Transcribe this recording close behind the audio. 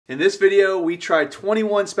In this video, we tried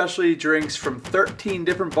 21 specialty drinks from 13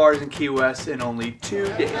 different bars in Key West in only 2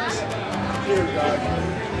 days.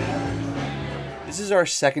 This is our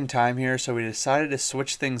second time here, so we decided to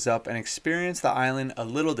switch things up and experience the island a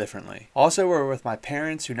little differently. Also, we're with my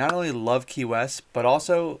parents who not only love Key West, but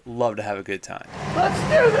also love to have a good time. Let's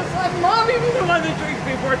do this like Mommy was the one that drinks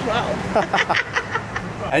before 12.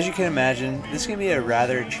 As you can imagine, this can be a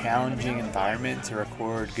rather challenging environment to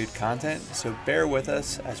record good content, so bear with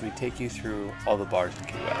us as we take you through all the bars in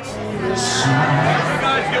Key West.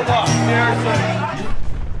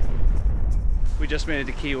 We just made it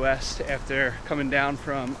to Key West after coming down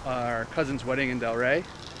from our cousin's wedding in Delray,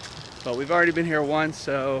 but we've already been here once,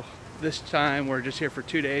 so this time we're just here for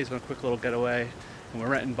 2 days on a quick little getaway, and we're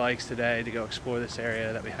renting bikes today to go explore this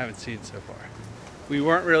area that we haven't seen so far. We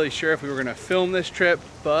weren't really sure if we were going to film this trip,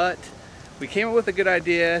 but we came up with a good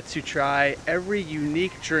idea to try every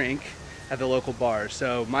unique drink at the local bars.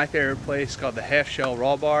 So my favorite place, called the Half Shell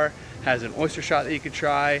Raw Bar, has an oyster shot that you could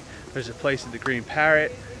try. There's a place at the Green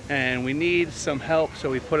Parrot, and we need some help, so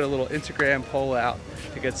we put a little Instagram poll out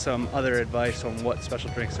to get some other advice on what special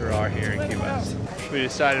drinks there are here in Key West. We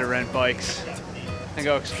decided to rent bikes and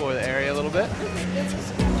go explore the area a little bit.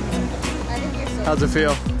 How's it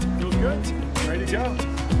feel? Feels good. Ready to go.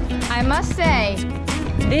 I must say,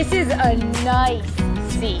 this is a nice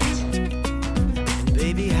seat.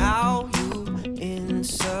 Baby, how you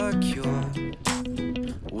insecure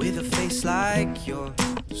with a face like yours?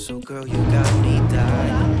 So girl, you got me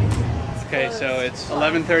dying. Okay, so it's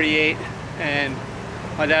 11:38 and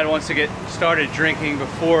my dad wants to get started drinking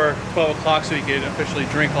before 12 o'clock so he could officially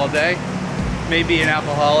drink all day. Maybe an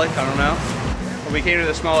alcoholic, I don't know. But we came to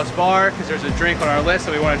the smallest bar because there's a drink on our list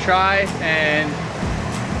that we want to try, and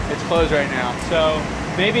it's closed right now. So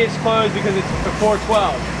maybe it's closed because it's before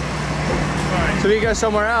 12. So we go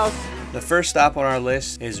somewhere else. The first stop on our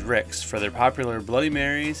list is Rick's for their popular Bloody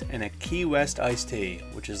Marys and a Key West iced tea,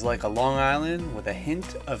 which is like a Long Island with a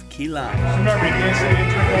hint of key lime. Remember, you can't say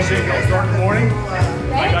drink all day, don't start in the morning.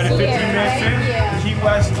 I got it 15 minutes in. Key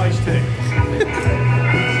West iced tea.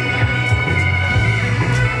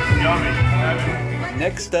 Yummy.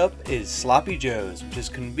 Next up is Sloppy Joe's, which is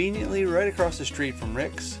conveniently right across the street from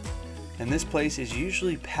Rick's. And this place is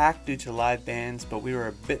usually packed due to live bands, but we were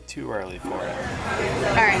a bit too early for it.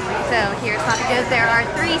 Alright, so here's Sloppy Joe's. There are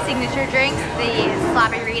 3 signature drinks, the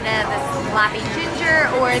Sloppy Rita, the Sloppy Ginger,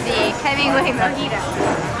 or the Hemingway Mojito.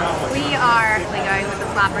 We are going with the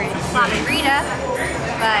Sloppy Rita,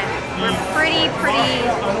 but we're pretty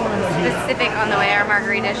specific on the way our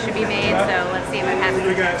margaritas should be made, so let's see what happens.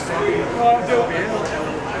 We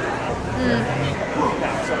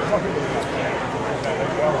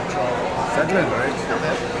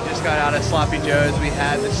just got out of Sloppy Joe's. We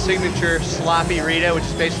had the signature Sloppy Rita, which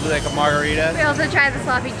is basically like a margarita. We also tried the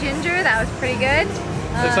Sloppy Ginger, that was pretty good.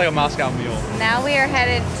 Looks like a Moscow Mule. Now we are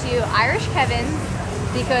headed to Irish Kevin's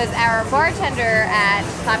because our bartender at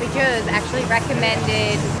Sloppy Joe's actually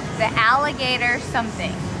recommended the alligator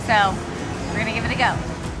something. So we're gonna give it a go.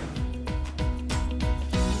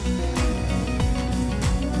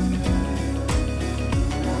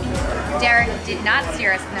 Derek did not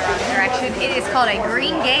steer us in the wrong direction. It is called a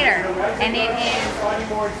Green Gator, and it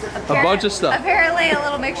is a bunch of stuff. Apparently a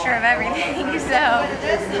little mixture of everything. So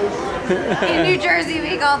in New Jersey,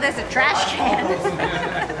 we call this a trash can.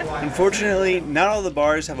 Unfortunately, not all the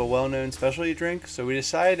bars have a well-known specialty drink, so we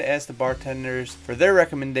decided to ask the bartenders for their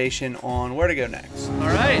recommendation on where to go next. All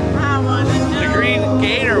right, the Green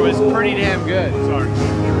Gator was pretty damn good. Sorry.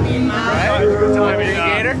 Right? Good time, Green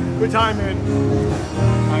Gator? Good time, man.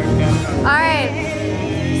 All right,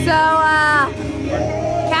 so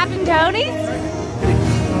Captain Tony's?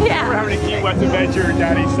 Yeah. We're having a Key West adventure,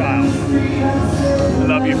 daddy style. I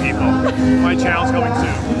love you people. My channel's coming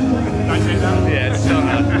soon. Can I say that? Yeah, it's still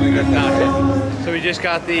not. So we just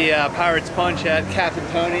got the Pirate's Punch at Captain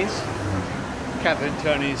Tony's. Captain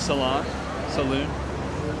Tony's Saloon.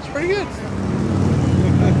 It's pretty good. Is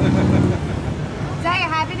that your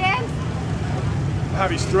happy dance?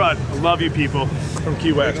 Happy strut. I love you people from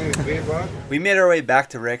Key West. We made our way back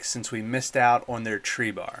to Rick's since we missed out on their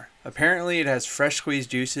tree bar. Apparently it has fresh squeezed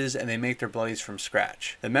juices and they make their bloodies from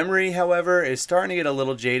scratch. The memory, however, is starting to get a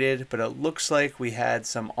little jaded, but it looks like we had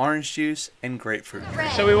some orange juice and grapefruit.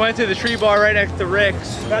 So we went to the tree bar right next to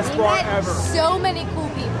Rick's. Best bar ever. So many cool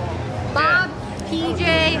people. Bob,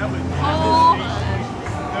 PJ, Paul,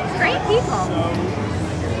 great people.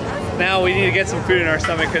 Now we need to get some food in our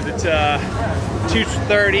stomach because it's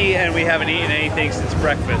 2:30 and we haven't eaten anything since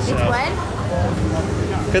breakfast. So.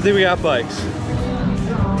 When? Good thing we got bikes.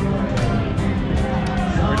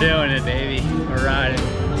 We're doing it, baby. We're riding.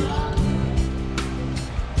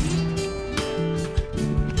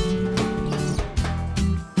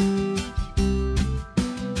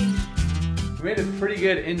 pretty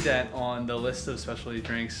good indent on the list of specialty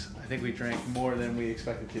drinks. I think we drank more than we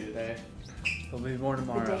expected to today. There'll be more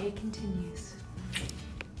tomorrow. The day continues.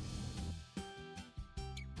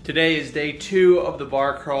 Today is day 2 of the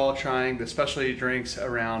bar crawl, trying the specialty drinks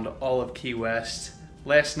around all of Key West.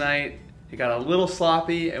 Last night it got a little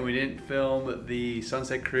sloppy and we didn't film the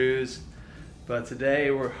sunset cruise, but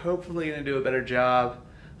today we're hopefully going to do a better job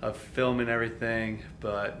of filming everything,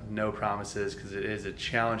 but no promises because it is a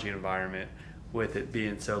challenging environment with it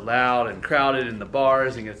being so loud and crowded in the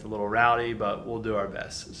bars and gets a little rowdy, but we'll do our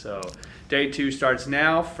best. So day 2 starts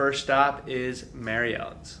now. First stop is Mary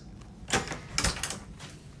Ellen's.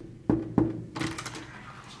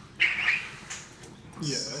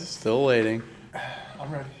 Yes. Still waiting.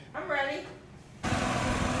 I'm ready. I'm ready.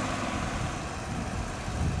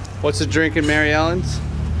 What's the drink in Mary Ellen's?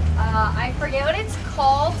 I forget what it's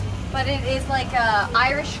called, but it is like a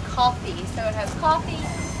Irish coffee. So it has coffee,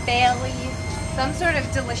 Bailey's, some sort of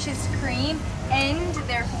delicious cream, and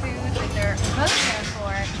their food that they're most known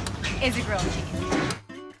for is a grilled cheese.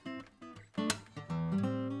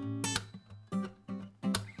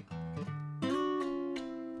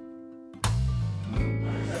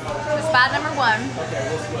 Spot number 1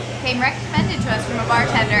 came recommended to us from a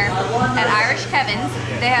bartender at Irish Kevin's.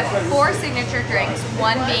 They have 4 signature drinks,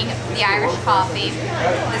 one being the Irish coffee,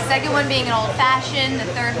 the second one being an old fashioned, the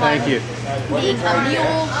third one being a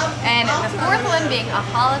mule, and the fourth one being a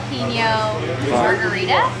jalapeno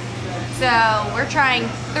margarita. So we're trying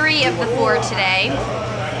 3 of the 4 today.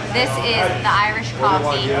 This is the Irish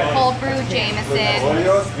coffee, cold brew Jameson,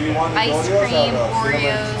 ice cream,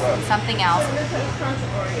 Oreos, and something else.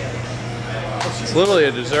 It's literally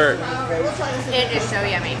a dessert. It is so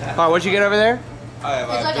yummy. Oh, what'd you get over there?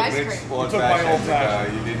 It's like ice cream. You took my old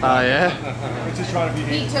fashioned. Oh, yeah? I'm just trying to be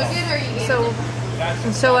You took it or you ate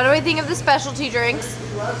it? So what do we think of the specialty drinks?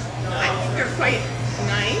 I think they're quite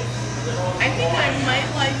nice. I think I might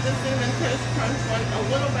like the Cinnamon Toast Crunch one a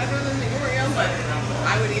little better than the Oreo, but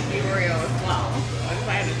I would eat the Oreo as well. If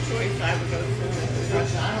I had a choice, I would go to Cinnamon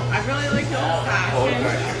Toast Crunch. I really like the old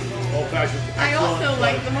fashioned. Old fashioned. I also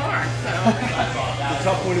like the Mark, so The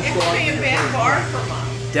tough one is it could be a bad bar for mom.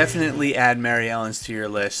 Definitely add Mary Ellen's to your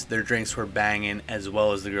list. Their drinks were banging, as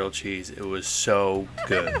well as the grilled cheese. It was so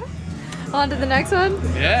good. On to the next one.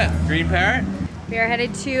 Yeah, Green Parrot. We are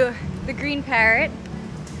headed to the Green Parrot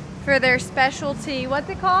for their specialty, what's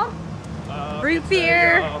it called? Root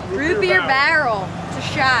beer barrel. It's a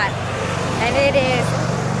shot. And it is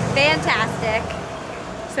fantastic.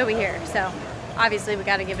 So we hear. So obviously we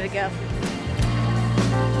gotta give it a go.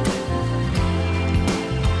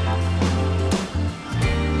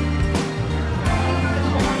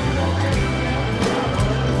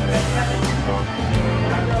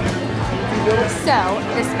 So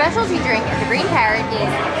the specialty drink at the Green Parrot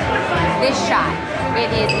is this shot.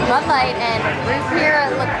 It is Bud Light and root beer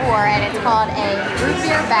liqueur, and it's called a root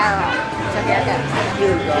beer barrel. So here it goes.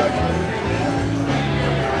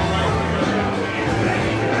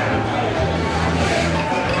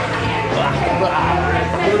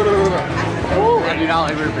 I do not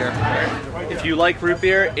like root beer. If you like root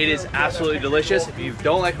beer, it is absolutely delicious. If you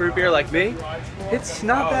don't like root beer like me, it's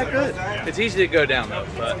not that good. It's easy to go down though.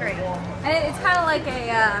 But Great. And it's kind of like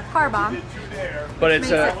a car bomb. But it's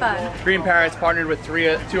Makes it fun. Green Parrot's partnered with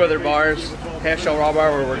 2 other bars, Half Shell Raw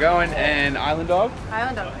Bar where we're going, and Island Dog.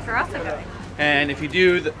 Island Dog, which we're also going. And if you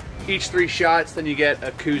do each 3 shots, then you get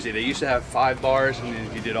a koozie. They used to have 5 bars, and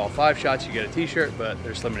if you did all 5 shots, you get a t-shirt, but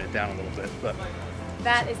they're slimming it down a little bit. But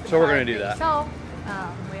That is the So we're card gonna do that. So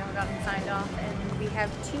we all got them signed off, and we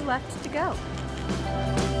have 2 left to go.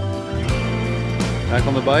 back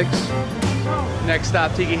on the bikes. Next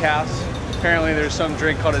stop, Tiki House. Apparently there's some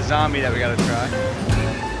drink called a zombie that we gotta try.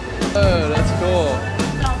 Oh, that's cool.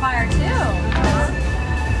 It's on fire too.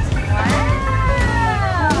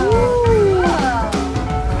 Wow.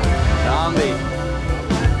 Zombie.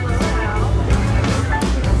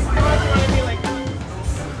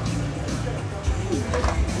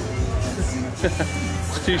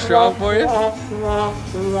 Too strong for you?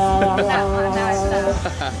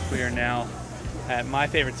 We are now at my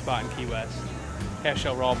favorite spot in Key West, Half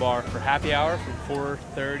Shell Raw Bar, for happy hour from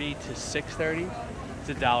 4:30 to 6:30. It's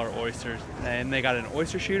 $1 oysters, and they got an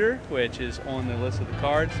oyster shooter, which is on the list of the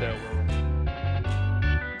card. So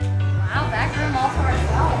Wow, back room all to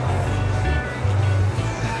ourselves.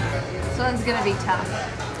 This one's gonna be tough.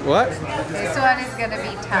 what? This one is gonna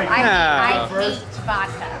be tough. I hate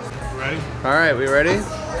vodka. Ready? All right, we ready?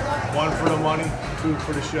 1 for the money, 2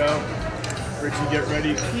 for the show. Richie, get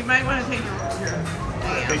ready. You might want to take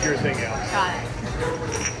Take your thing out. Got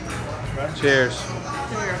it. Cheers.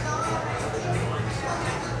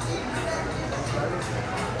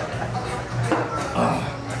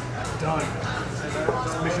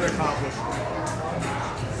 accomplished.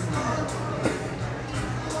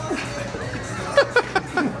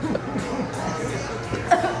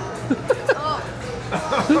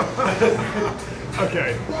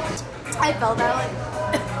 Okay. I felt that like.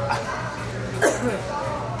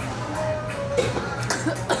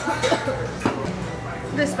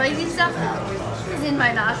 The spicy stuff is in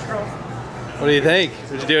my nostrils. What do you think?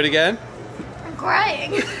 Would you do it again? I'm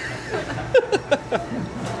crying.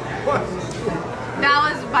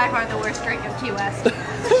 That was by far the worst drink of Key West.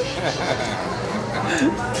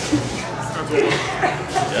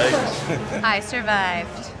 I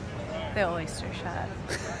survived the oyster shot.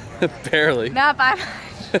 Barely. Not by much.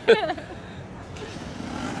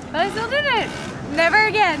 But I still did it. Never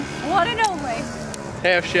again. One and only.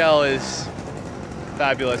 Half Shell is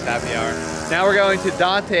fabulous happy hour. Now we're going to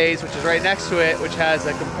Dante's, which is right next to it, which has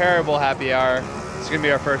a comparable happy hour. It's gonna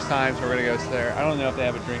be our first time, so we're gonna go there. I don't know if they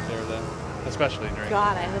have a drink there though, especially a drink.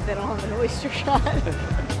 God, I hope they don't have an oyster shot.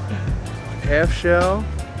 Half Shell,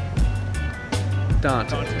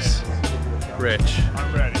 Dante's. Rich.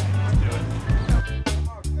 I'm ready. Let's do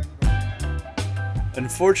it.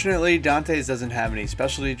 Unfortunately, Dante's doesn't have any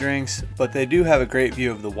specialty drinks, but they do have a great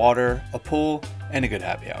view of the water, a pool, and a good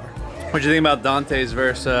happy hour. What do you think about Dante's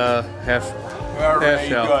versus Half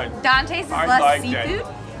Shell? Good. Dante's is I less liked seafood, it.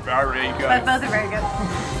 Very good. but both are very good.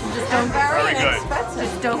 Very good.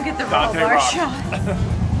 Just don't get the raw Dante bar rocks. shot.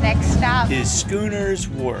 Next stop. Is Schooner's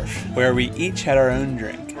Wharf, where we each had our own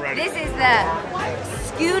drink. Ready. This is the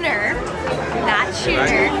Schooner, not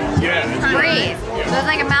Shooter, Yeah. Breeze. So it's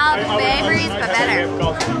like a Malibu Bay Breeze, but better.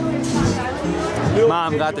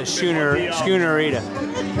 Mom got the Schoonerita.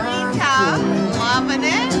 Loving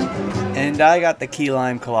it. And I got the Key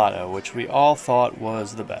Lime Colada, which we all thought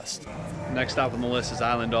was the best. Next stop on the list is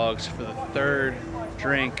Island Dogs for the third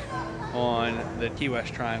drink on the Key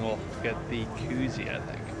West Triangle. Get the koozie, I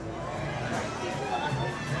think.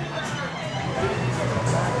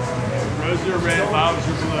 Roses are red, violets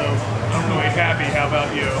are blue. I'm really happy. How about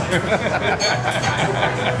you?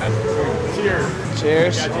 Cheers.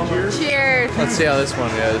 Cheers. Got you cheers? Cheers. Let's see how this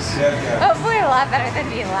one goes. Hopefully a lot better than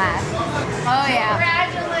being last. Oh yeah.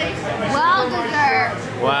 Congratulations. Well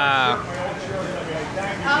deserved. Wow.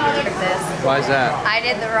 Oh, look at this. Why is that? I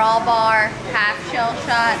did the raw bar, half shell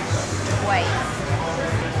shot, twice.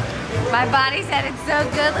 My body said it's so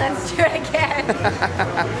good, let's do it again.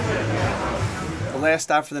 The last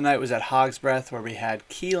stop for the night was at Hog's Breath, where we had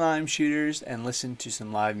key lime shooters and listened to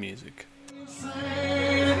some live music.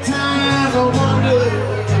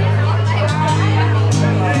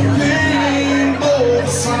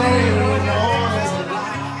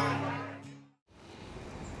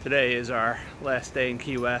 Today is our last day in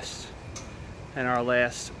Key West and our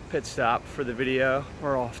last pit stop for the video.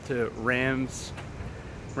 We're off to Ram's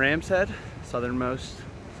Head, southernmost,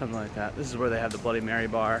 something like that. This is where they have the Bloody Mary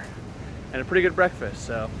bar and a pretty good breakfast.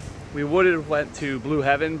 So we would have went to Blue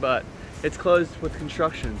Heaven, but it's closed with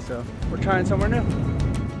construction, so we're trying somewhere new.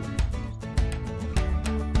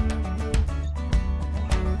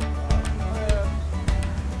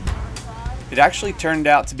 It actually turned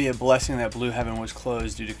out to be a blessing that Blue Heaven was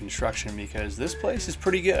closed due to construction, because this place is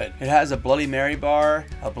pretty good. It has a Bloody Mary bar,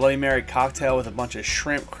 a Bloody Mary cocktail with a bunch of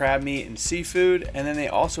shrimp, crab meat, and seafood, and then they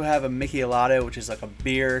also have a Micheloto, which is like a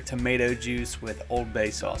beer tomato juice with Old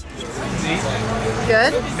Bay sauce.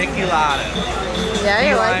 Good? Micheloto. Yeah,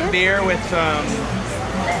 you like it? Beer with some,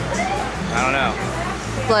 I don't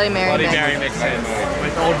know, Bloody Mary. Bloody mix. Mary mixed in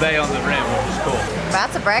with Old Bay on the rim, which is cool.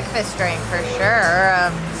 That's a breakfast drink for sure, or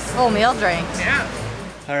a full meal drink. Yeah.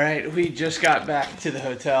 All right, we just got back to the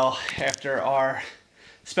hotel after our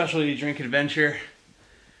specialty drink adventure.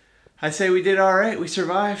 I'd say we did all right. We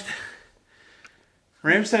survived.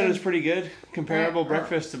 Ram's Head was pretty good. Comparable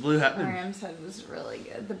breakfast to Blue Heaven. Ram's Head was really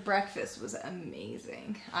good. The breakfast was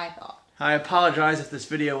amazing, I thought. I apologize if this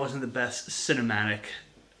video wasn't the best cinematic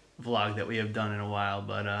vlog that we have done in a while,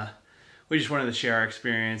 but we just wanted to share our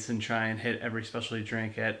experience and try and hit every specialty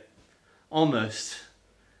drink at almost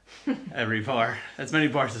every bar, as many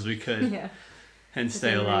bars as we could, Yeah. and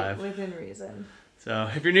stay alive. Within reason. So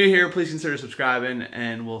if you're new here, please consider subscribing,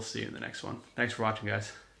 and we'll see you in the next one. Thanks for watching,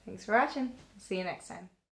 guys. Thanks for watching. See you next time.